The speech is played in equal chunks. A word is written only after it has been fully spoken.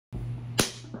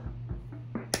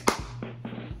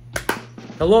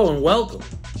Hello and welcome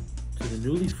to the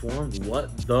newly formed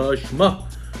What the Shmuck,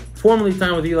 formerly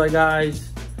Time with Eli,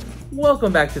 guys.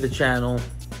 Welcome back to the channel.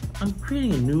 I'm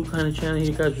creating a new kind of channel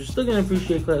here, guys. We're still going to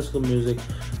appreciate classical music,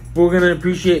 but we're going to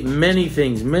appreciate many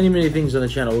things, many things on the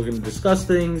channel. We're going to discuss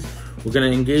things. We're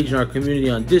going to engage in our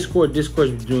community on Discord.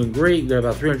 Discord's doing great. There are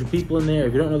about 300 people in there.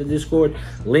 If you don't know the Discord,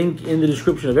 link in the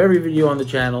description of every video on the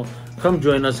channel. Come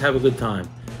join us. Have a good time.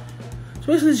 So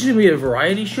basically, this is going to be a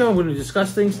variety show. I'm going to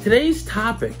discuss things. Today's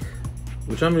topic,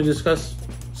 which I'm going to discuss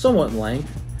somewhat in length,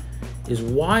 is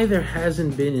why there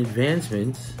hasn't been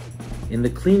advancements in the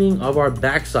cleaning of our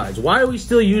backsides. Why are we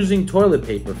still using toilet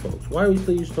paper, folks? Why do we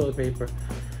still use toilet paper?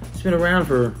 It's been around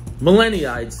for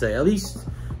millennia, I'd say. At least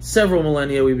several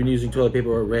millennia we've been using toilet paper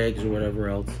or rags or whatever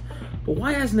else. But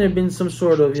why hasn't there been some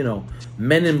sort of,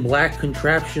 Men in Black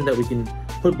contraption that we can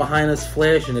put behind us,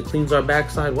 flash, and it cleans our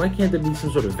backside? Why can't there be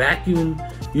some sort of vacuum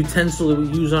utensil that we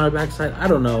use on our backside? I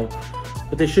don't know.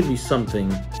 But there should be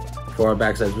something for our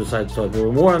backsides besides toilet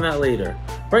paper. More on that later.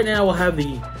 Right now, we'll have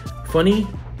the funny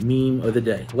meme of the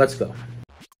day. Let's go.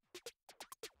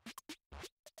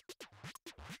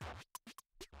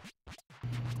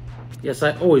 Yes,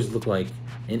 I always look like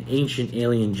an ancient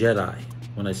alien Jedi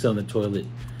when I sit on the toilet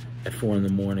at 4 in the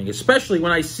morning, especially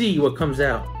when I see what comes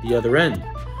out the other end.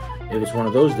 If it's one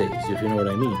of those days, if you know what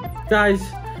I mean. Guys,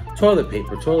 toilet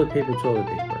paper.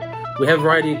 We have a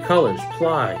variety of colors,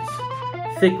 plies,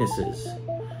 thicknesses.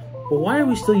 But why are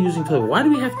we still using toilet paper? Why do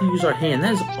we have to use our hand?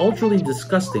 That is ultra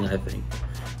disgusting, I think.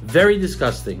 Very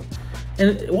disgusting.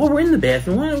 And while we're in the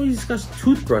bathroom, why don't we discuss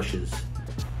toothbrushes,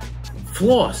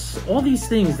 floss, all these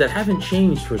things that haven't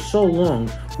changed for so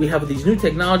long? We have these new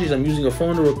technologies. I'm using a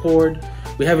phone to record.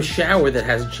 We have a shower that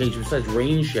hasn't changed besides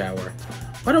rain shower.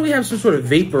 Why don't we have some sort of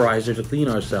vaporizer to clean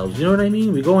ourselves? You know what I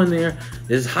mean? We go in there,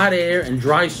 there's hot air and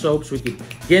dry soap so we can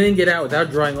get in, get out without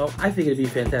drying off. I think it'd be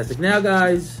fantastic. Now,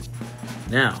 guys,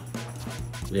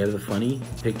 we have the funny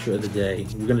picture of the day.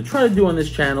 We're going to try to do on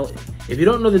this channel. If you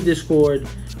don't know the Discord,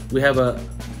 we have a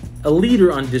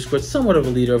leader on Discord, somewhat of a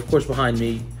leader, of course, behind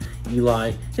me,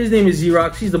 Eli. His name is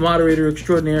Xerox. He's the moderator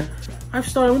extraordinaire. I'm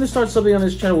going to start something on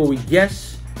this channel where we guess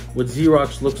what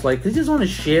Xerox looks like, because he doesn't want to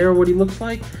share what he looks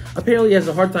like. Apparently he has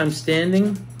a hard time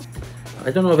standing.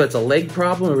 I don't know if that's a leg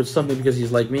problem or it's something because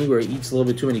he's like me where he eats a little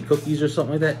bit too many cookies or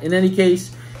something like that. In any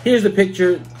case, here's the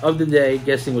picture of the day,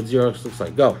 guessing what Xerox looks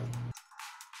like. Go.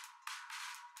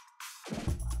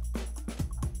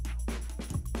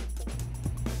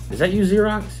 Is that you,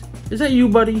 Xerox? Is that you,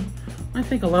 buddy? I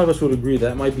think a lot of us would agree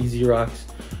that might be Xerox.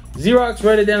 Xerox,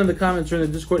 write it down in the comments or in the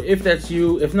Discord if that's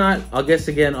you. If not, I'll guess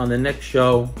again on the next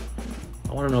show.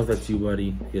 I want to know if that's you,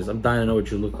 buddy, because I'm dying to know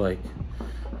what you look like. I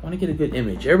want to get a good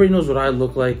image. Everybody knows what I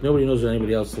look like. Nobody knows what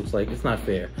anybody else looks like. It's not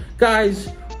fair. Guys,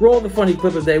 roll the funny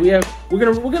clip of the day. We're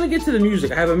gonna get to the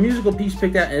music. I have a musical piece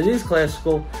picked out, and it is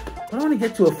classical. But I want to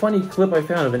get to a funny clip I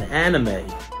found of an anime.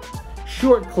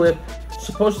 Short clip,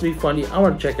 supposed to be funny. I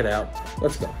want to check it out.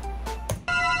 Let's go.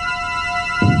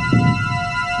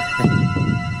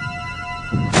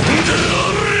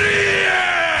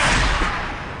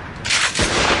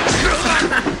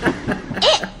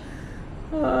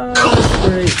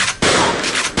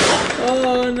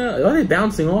 Oh no! Are they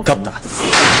bouncing off? That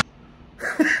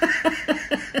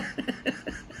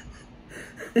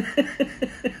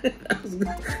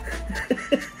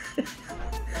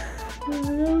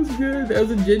was good. That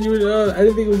was a genuine. I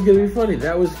didn't think it was gonna be funny.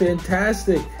 That was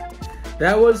fantastic.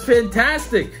 That was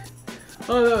fantastic.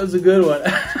 Oh, that was a good one.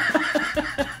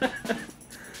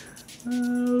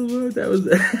 Oh, that was.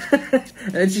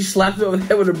 And then she slapped it over the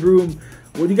head with a broom.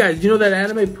 What do you guys, do you know that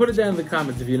anime? Put it down in the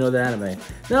comments if you know the anime.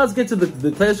 Now let's get to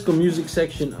the classical music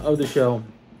section of the show.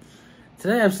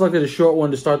 Today I've selected a short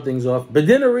one to start things off.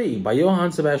 Bedinnerie by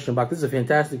Johann Sebastian Bach. This is a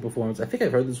fantastic performance. I think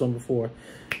I've heard this one before.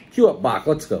 Cue up Bach.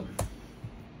 Let's go.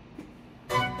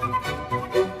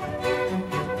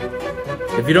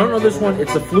 If you don't know this one,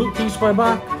 it's a flute piece by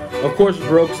Bach. Of course,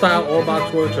 Baroque style. All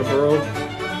Bach's works are Baroque.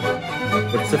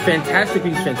 But it's a fantastic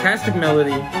piece, fantastic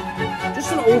melody.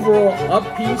 Just an overall up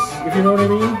piece, if you know what I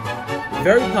mean.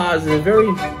 Very positive, very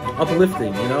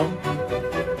uplifting, you know.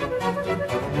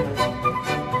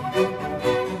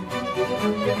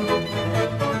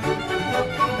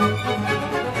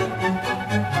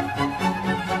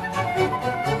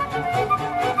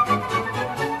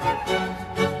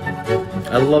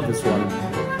 I love this one.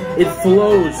 It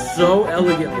flows so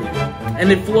elegantly,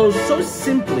 and it flows so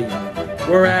simply,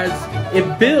 whereas it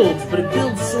builds, but it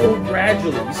builds so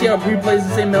gradually. You see how it replays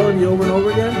the same melody over and over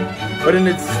again? But in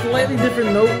its slightly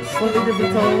different note, slightly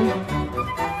different tone.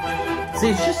 See,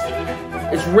 it's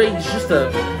just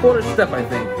a quarter step, I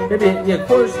think. Maybe, yeah,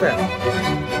 quarter step.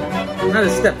 Not a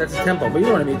step, that's a tempo, but you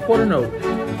know what I mean, quarter note.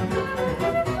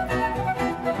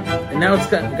 And now it's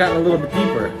gotten a little bit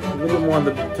deeper, a little bit more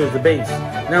towards the bass.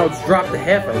 Now it's dropped to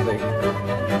half, I think.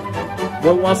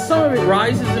 Well, while some of it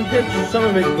rises in pitch, some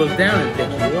of it goes down in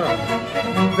pitch as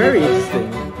well. Very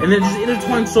interesting. And then just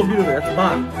intertwined so beautifully. That's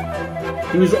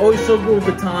Bach. He was always so good with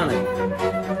the tonic.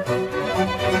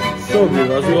 So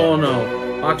beautiful, as we all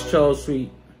know. Bach's Cello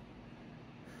Suite.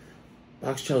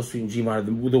 Bach's Cello Suite in G minor,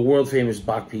 the world famous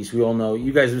Bach piece. We all know.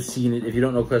 You guys have seen it. If you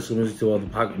don't know classical music too well, the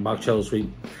Bach Cello Suite.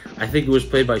 I think it was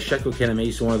played by Sheko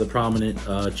Kanemasu, one of the prominent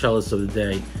cellists of the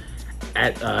day,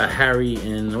 at Harry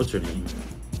and what's her name?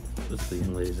 What's the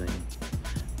young lady's name?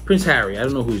 Prince Harry. I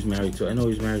don't know who he's married to. I know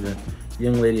he's married to the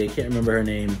young lady. I can't remember her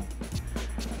name.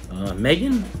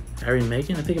 Meghan? Harry and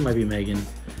Meghan? I think it might be Meghan.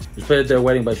 It was played at their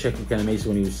wedding by Sheko Kanemasu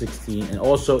when he was 16. And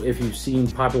also, if you've seen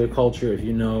popular culture, if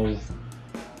you know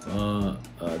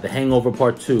The Hangover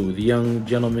Part 2, the young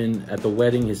gentleman at the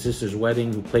wedding, his sister's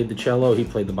wedding, who played the cello, he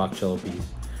played the Bach cello piece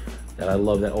that I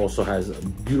love, that also has a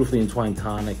beautifully entwined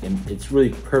tonic, and it's really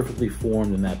perfectly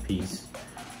formed in that piece.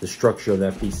 The structure of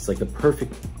that piece, it's like the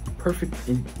perfect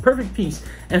piece.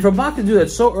 And for Bach to do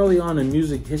that so early on in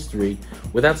music history,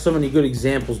 without so many good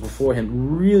examples before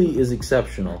him, really is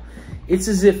exceptional. It's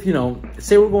as if, you know,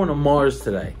 say we're going to Mars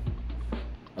today,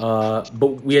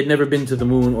 but we had never been to the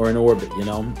moon or in orbit, you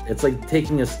know? It's like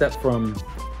taking a step from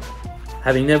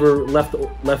having never left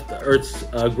Earth's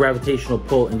gravitational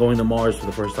pull and going to Mars for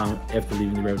the first time after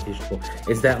leaving the gravitational pull.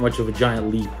 It's that much of a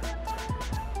giant leap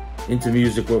into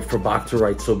music for Bach to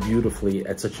write so beautifully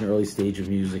at such an early stage of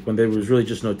music, when there was really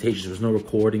just notations, there was no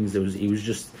recordings, it was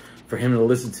just for him to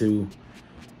listen to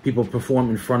people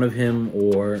perform in front of him,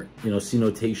 or, you know, see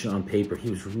notation on paper. He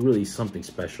was really something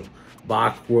special.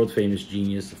 Bach, world famous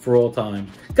genius for all time.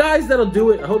 Guys, that'll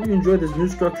do it. I hope you enjoyed this new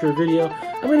structured video.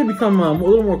 I'm going to become a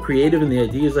little more creative in the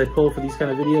ideas I pull for these kind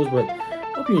of videos, but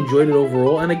I hope you enjoyed it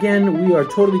overall. And again, we are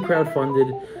totally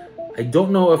crowdfunded. I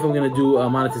don't know if I'm going to do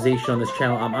monetization on this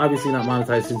channel. I'm obviously not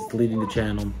monetized since deleting the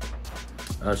channel.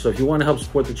 So if you want to help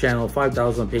support the channel,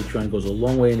 $5 on Patreon goes a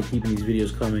long way into keeping these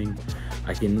videos coming.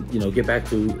 I can, you know, get back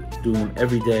to doing them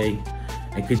every day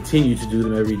and continue to do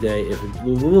them every day. If a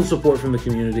little support from the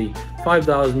community,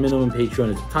 $5 minimum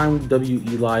Patreon. It's Time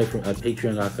WE Live at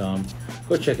patreon.com.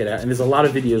 Go check it out. And there's a lot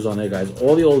of videos on there, guys.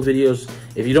 All the old videos.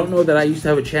 If you don't know that I used to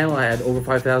have a channel, I had over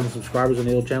 5,000 subscribers on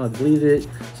the old channel. I deleted it.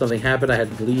 Something happened. I had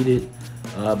to delete it.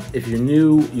 If you're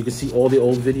new, you can see all the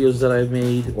old videos that I've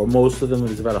made, or most of them.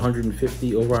 There's about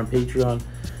 150 over on Patreon,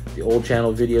 the old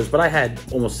channel videos. But I had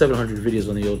almost 700 videos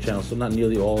on the old channel, so not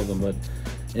nearly all of them. But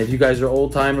if you guys are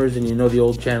old timers and you know the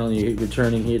old channel and you're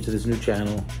returning here to this new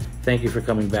channel, thank you for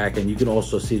coming back. And you can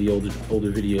also see the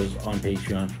older videos on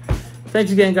Patreon.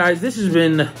 Thanks again, guys. This has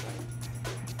been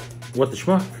What the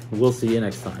Schmuck. We'll see you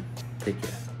next time. Take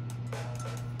care.